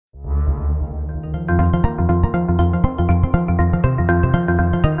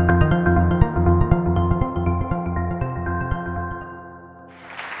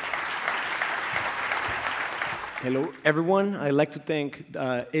everyone. I'd like to thank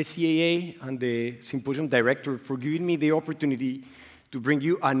SCAA and the symposium director for giving me the opportunity to bring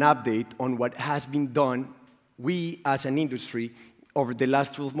you an update on what has been done, we as an industry, over the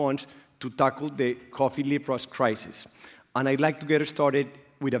last 12 months to tackle the coffee leaf rust crisis. And I'd like to get started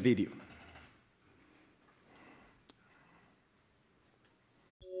with a video.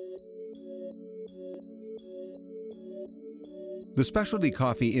 The specialty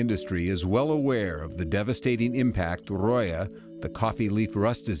coffee industry is well aware of the devastating impact Roya, the coffee leaf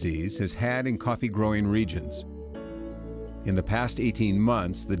rust disease, has had in coffee-growing regions. In the past 18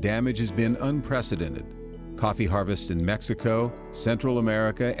 months, the damage has been unprecedented. Coffee harvests in Mexico, Central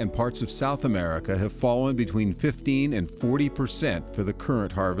America, and parts of South America have fallen between 15% and 40% for the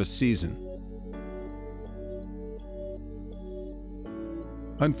current harvest season.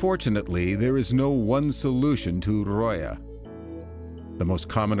 Unfortunately, there is no one solution to Roya. The most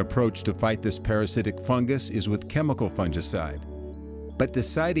common approach to fight this parasitic fungus is with chemical fungicide. But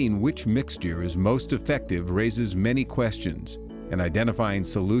deciding which mixture is most effective raises many questions, and identifying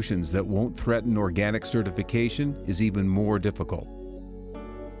solutions that won't threaten organic certification is even more difficult.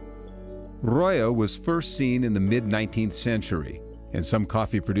 Roya was first seen in the mid-19th century, and some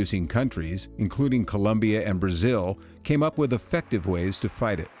coffee-producing countries, including Colombia and Brazil, came up with effective ways to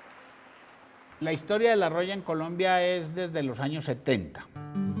fight it. La historia de la roya en Colombia es desde los años 70.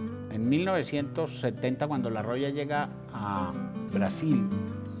 En 1970, cuando la roya llega a Brasil,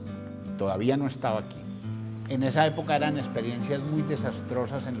 todavía no estaba aquí. En esa época eran experiencias muy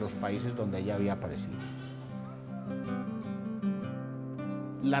desastrosas en los países donde ella había aparecido.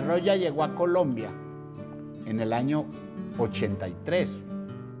 La roya llegó a Colombia en el año 83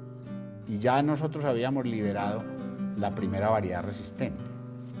 y ya nosotros habíamos liberado la primera variedad resistente.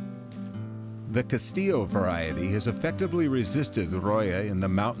 The Castillo variety has effectively resisted Roya in the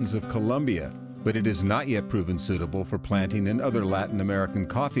mountains of Colombia, but it is not yet proven suitable for planting in other Latin American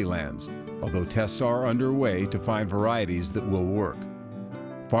coffee lands, although tests are underway to find varieties that will work.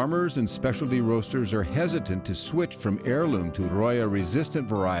 Farmers and specialty roasters are hesitant to switch from heirloom to Roya-resistant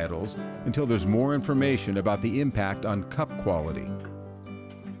varietals until there's more information about the impact on cup quality.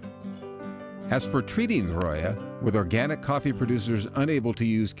 As for treating Roya, with organic coffee producers unable to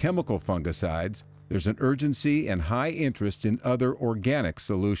use chemical fungicides, there's an urgency and high interest in other organic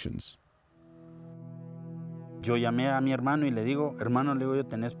solutions. Yo llamé a mi hermano y le digo, hermano, le digo, yo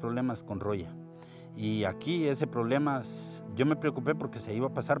tenés problemas con Roya. Y aquí ese problema, yo me preocupé porque se iba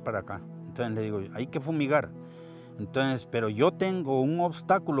a pasar para acá. Entonces le digo, hay que fumigar. Entonces, pero yo tengo un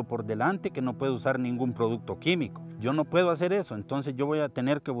obstáculo por delante que no puedo usar ningún producto químico. Yo no puedo hacer eso, entonces yo voy a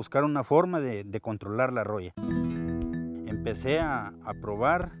tener que buscar una forma de controlar la roya. Empecé a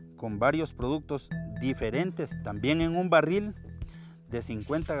probar con varios productos diferentes. También en un barril de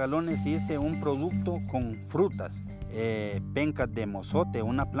 50 galones hice un producto con frutas, pencas de mozote,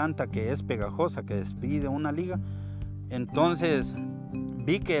 una planta que es pegajosa, que despide una liga. Entonces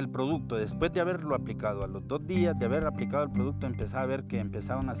vi que el producto, después de haberlo aplicado, a los 2 días de haber aplicado el producto, empezaba a ver que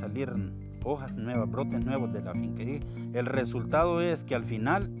empezaban a salir hojas nuevas, brotes nuevos de la finca. Y el resultado es que al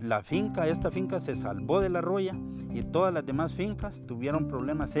final esta finca se salvó de la roya y todas las demás fincas tuvieron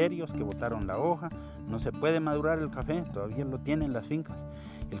problemas serios, que botaron la hoja, no se puede madurar el café, todavía lo tienen las fincas,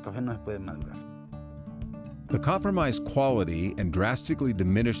 y el café no se puede madurar. The compromised quality and drastically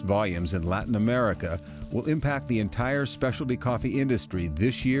diminished volumes in Latin America will impact the entire specialty coffee industry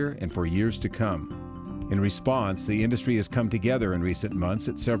this year and for years to come. In response, the industry has come together in recent months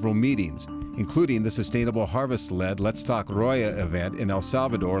at several meetings, including the Sustainable Harvest-led Let's Talk Roya event in El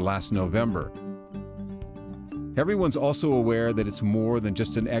Salvador last November. Everyone's also aware that it's more than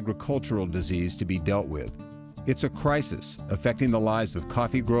just an agricultural disease to be dealt with. It's a crisis affecting the lives of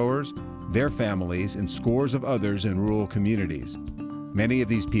coffee growers, their families, and scores of others in rural communities. Many of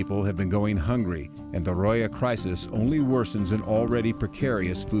these people have been going hungry, and the Roya crisis only worsens an already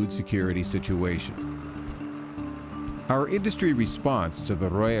precarious food security situation. Our industry response to the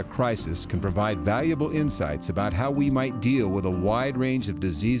Roya crisis can provide valuable insights about how we might deal with a wide range of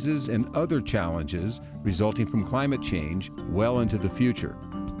diseases and other challenges resulting from climate change well into the future.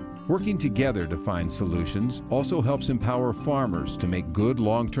 Working together to find solutions also helps empower farmers to make good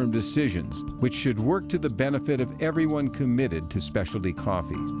long-term decisions, which should work to the benefit of everyone committed to specialty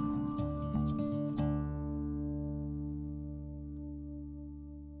coffee.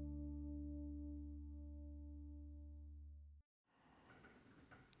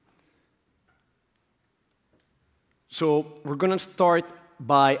 So we're going to start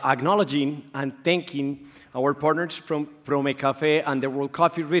by acknowledging and thanking our partners from Prome Café and the World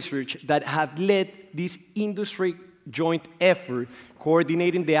Coffee Research that have led this industry joint effort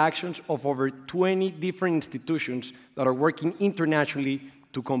coordinating the actions of over 20 different institutions that are working internationally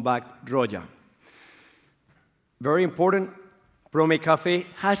to combat Roya. Very important, ProMeCafe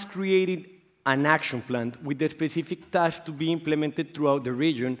has created an action plan with the specific tasks to be implemented throughout the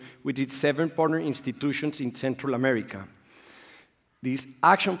region with its 7 partner institutions in Central America. This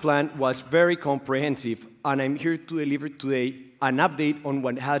action plan was very comprehensive, and I'm here to deliver today an update on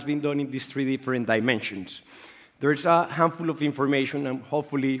what has been done in these 3 different dimensions. There's a handful of information, and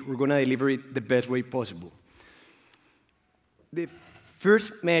hopefully we're going to deliver it the best way possible. The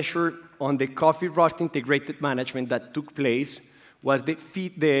first measure on the coffee roast integrated management that took place was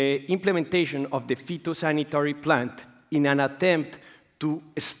the implementation of the phytosanitary plant in an attempt to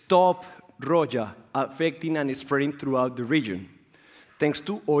stop Roya affecting and spreading throughout the region. Thanks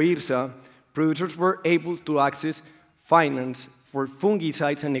to OIRSA, producers were able to access finance for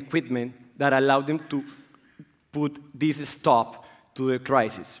fungicides and equipment that allowed them to put this stop to the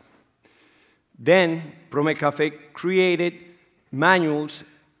crisis. Then, ProMeCafe created manuals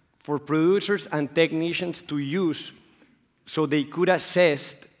for producers and technicians to use so they could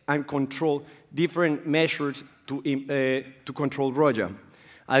assess and control different measures to control Roya.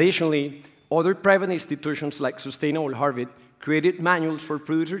 Additionally, other private institutions like Sustainable Harvest created manuals for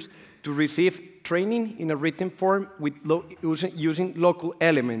producers to receive training in a written form with using local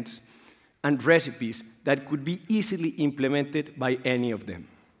elements and recipes that could be easily implemented by any of them.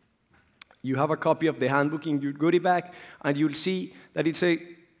 You have a copy of the handbook in your goodie bag, and you'll see that it's a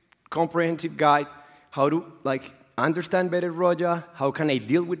comprehensive guide how to understand better Roya, how can I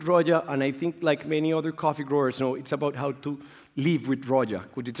deal with Roya, and I think like many other coffee growers know, it's about how to live with Roya,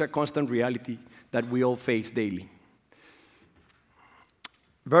 because it's a constant reality that we all face daily.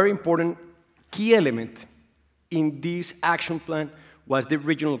 Very important key element in this action plan was the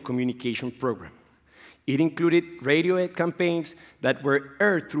regional communication program. It included radio ad campaigns that were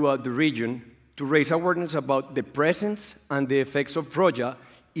aired throughout the region to raise awareness about the presence and the effects of Roya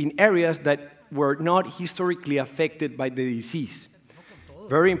in areas that were not historically affected by the disease.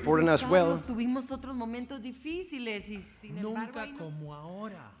 Very important as well. Tuvimos otros momentos difíciles y sin embargo, Nunca como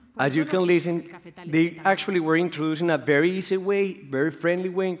ahora. As you can listen, they actually were introduced in a very easy way, very friendly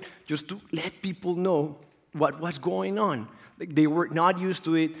way, just to let people know what was going on. They were not used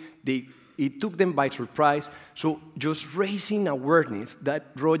to it. It took them by surprise. So just raising awareness that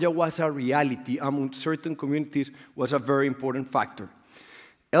Roya was a reality among certain communities was a very important factor.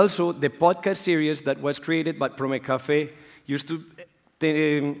 Also, the podcast series that was created by ProMeCafe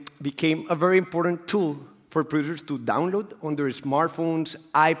became a very important tool for producers to download on their smartphones,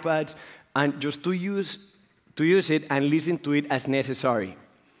 iPads, and just to use it and listen to it as necessary.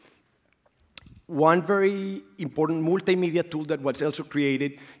 One very important multimedia tool that was also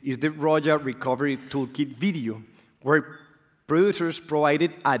created is the Roya Recovery Toolkit video, where producers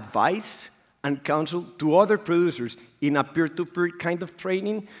provided advice and counsel to other producers in a peer-to-peer kind of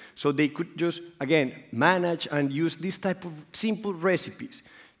training, so they could just, again, manage and use this type of simple recipes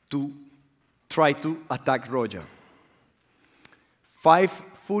to try to attack Roya. 5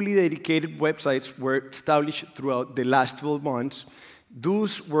 fully dedicated websites were established throughout the last 12 months.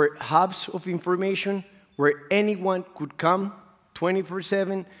 Those were hubs of information where anyone could come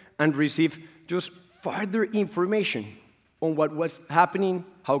 24/7 and receive just further information on what was happening,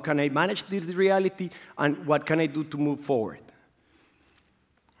 how can I manage this reality, and what can I do to move forward.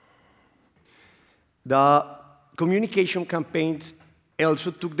 The communication campaigns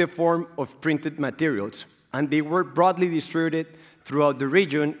also took the form of printed materials, and they were broadly distributed throughout the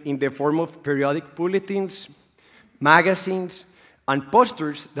region in the form of periodic bulletins, magazines, and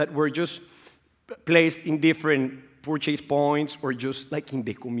posters that were just placed in different purchase points or just like in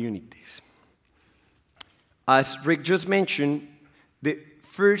the communities. As Rick just mentioned, the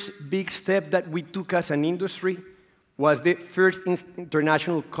first big step that we took as an industry was the first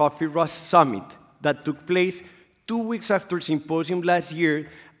International Coffee Roast Summit that took place 2 weeks after Symposium last year,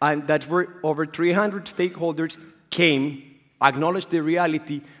 and that's where over 300 stakeholders came, acknowledged the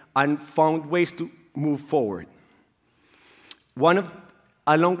reality, and found ways to move forward.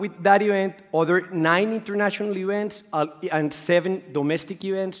 Along with that event, other 9 international events and 7 domestic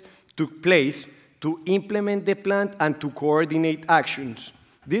events took place to implement the plan and to coordinate actions.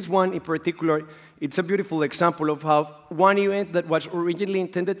 This one in particular, it's a beautiful example of how one event that was originally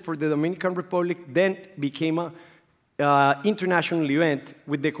intended for the Dominican Republic then became an international event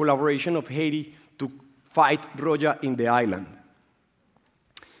with the collaboration of Haiti to fight Roya in the island.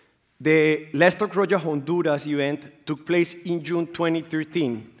 The Let's Talk Roya Honduras event took place in June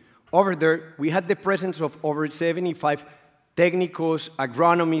 2013. Over there, we had the presence of over 75 technicos,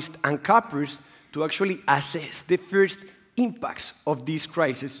 agronomists, and cappers to actually assess the first impacts of this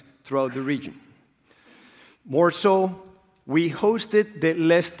crisis throughout the region. More so, we hosted the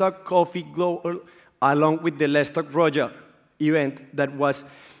Let's Talk Coffee Global along with the Let's Talk Roja event that was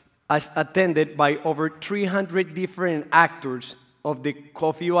attended by over 300 different actors of the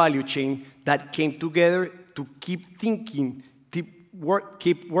coffee value chain that came together to keep thinking,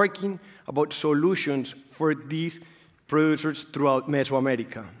 keep working about solutions for these producers throughout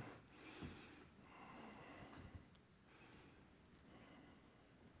Mesoamerica.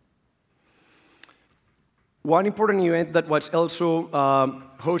 One important event that was also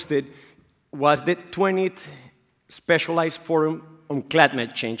hosted was the 20th Specialized Forum on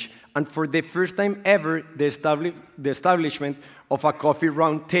Climate Change, and for the first time ever, the establishment of a coffee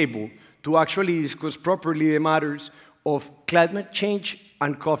roundtable to actually discuss properly the matters of climate change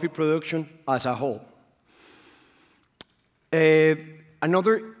and coffee production as a whole.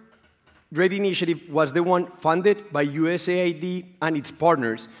 Another great initiative was the one funded by USAID and its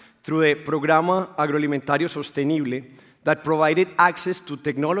partners through the Programa Agroalimentario Sostenible that provided access to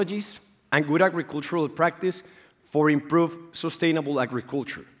technologies and good agricultural practice for improved sustainable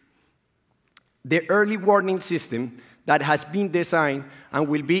agriculture. The early warning system that has been designed and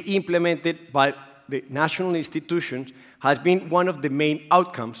will be implemented by the national institutions has been one of the main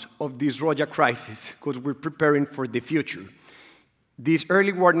outcomes of this Roja crisis, because we're preparing for the future. This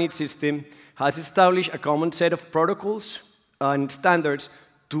early warning system has established a common set of protocols and standards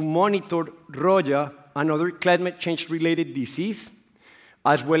to monitor Roja and other climate change-related disease,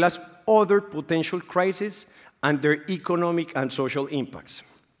 as well as other potential crises and their economic and social impacts.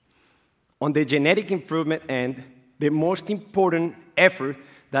 On the genetic improvement end, the most important effort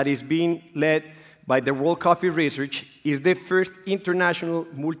that is being led by the World Coffee Research is the first international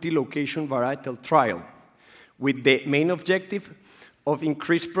multi-location varietal trial, with the main objective of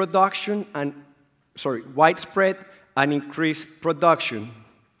increased production and, widespread and increased production,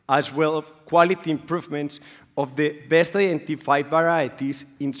 as well as quality improvements of the best identified varieties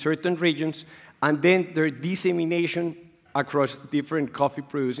in certain regions, and then their dissemination across different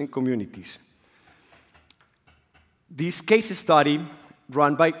coffee-producing communities. This case study,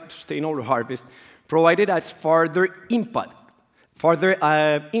 run by Sustainable Harvest, provided us further insight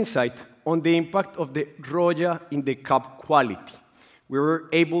on the impact of the Roja in the cup quality. We were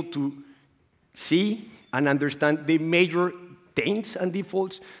able to see and understand the major taints and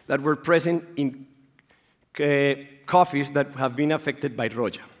defaults that were present in coffees that have been affected by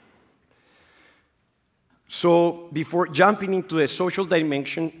Roja. So before jumping into the social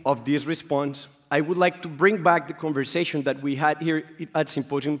dimension of this response, I would like to bring back the conversation that we had here at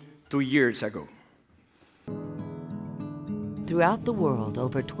Symposium 2 years ago. Throughout the world,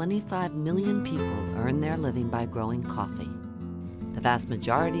 over 25 million people earn their living by growing coffee. The vast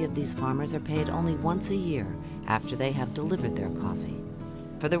majority of these farmers are paid only once a year after they have delivered their coffee.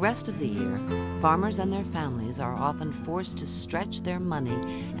 For the rest of the year, farmers and their families are often forced to stretch their money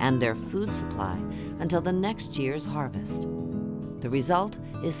and their food supply until the next year's harvest. The result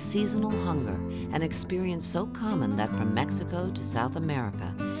is seasonal hunger, an experience so common that from Mexico to South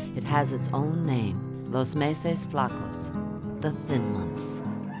America, it has its own name, Los Meses Flacos, the thin months.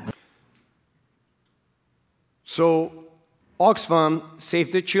 So Oxfam,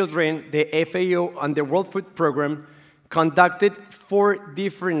 Save the Children, the FAO, and the World Food Program conducted 4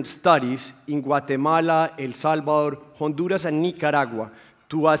 different studies in Guatemala, El Salvador, Honduras, and Nicaragua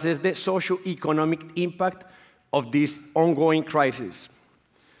to assess the socio-economic impact of this ongoing crisis.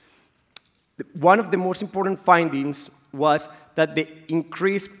 One of the most important findings was that the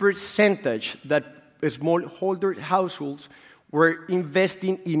increased percentage that smallholder households were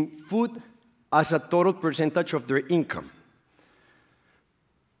investing in food as a total percentage of their income.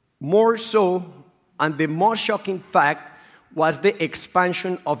 More so, and the most shocking fact, was the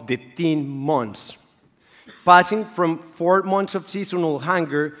expansion of the thin months, passing from 4 months of seasonal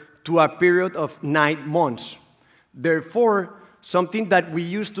hunger to a period of 9 months. Therefore, something that we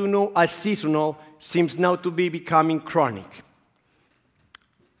used to know as seasonal seems now to be becoming chronic.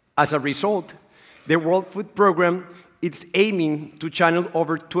 As a result, the World Food Program is aiming to channel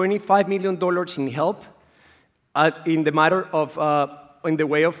over $25 million in help in the matter of, in the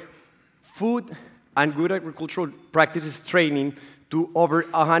way of food and good agricultural practices training to over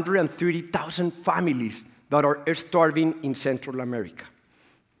 130,000 families that are starving in Central America.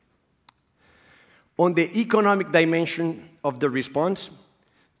 On the economic dimension of the response,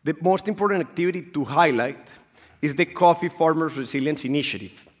 the most important activity to highlight is the Coffee Farmers Resilience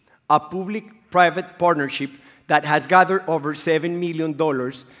Initiative, a public-private partnership that has gathered over $7 million,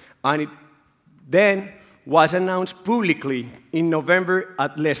 and it then was announced publicly in November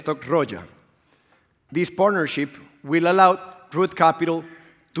at Let's Talk Roja. This partnership will allow Root Capital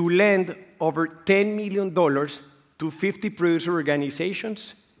to lend over $10 million to 50 producer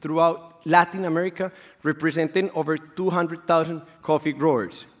organizations throughout Latin America, representing over 200,000 coffee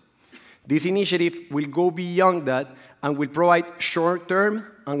growers. This initiative will go beyond that and will provide short-term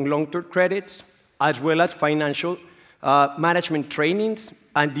and long-term credits, as well as financial management trainings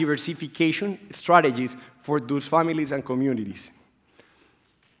and diversification strategies for those families and communities.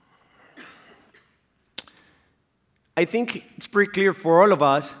 I think it's pretty clear for all of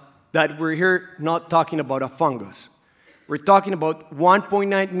us that we're here not talking about a fungus. We're talking about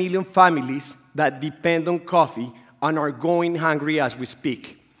 1.9 million families that depend on coffee and are going hungry as we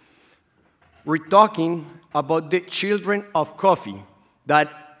speak. We're talking about the children of coffee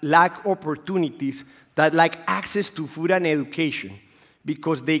that lack opportunities, that lack access to food and education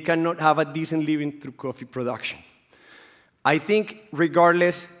because they cannot have a decent living through coffee production. I think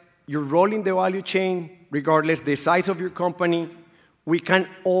regardless your role in the value chain, regardless the size of your company, we can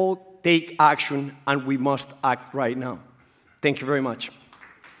all take action and we must act right now. Thank you very much.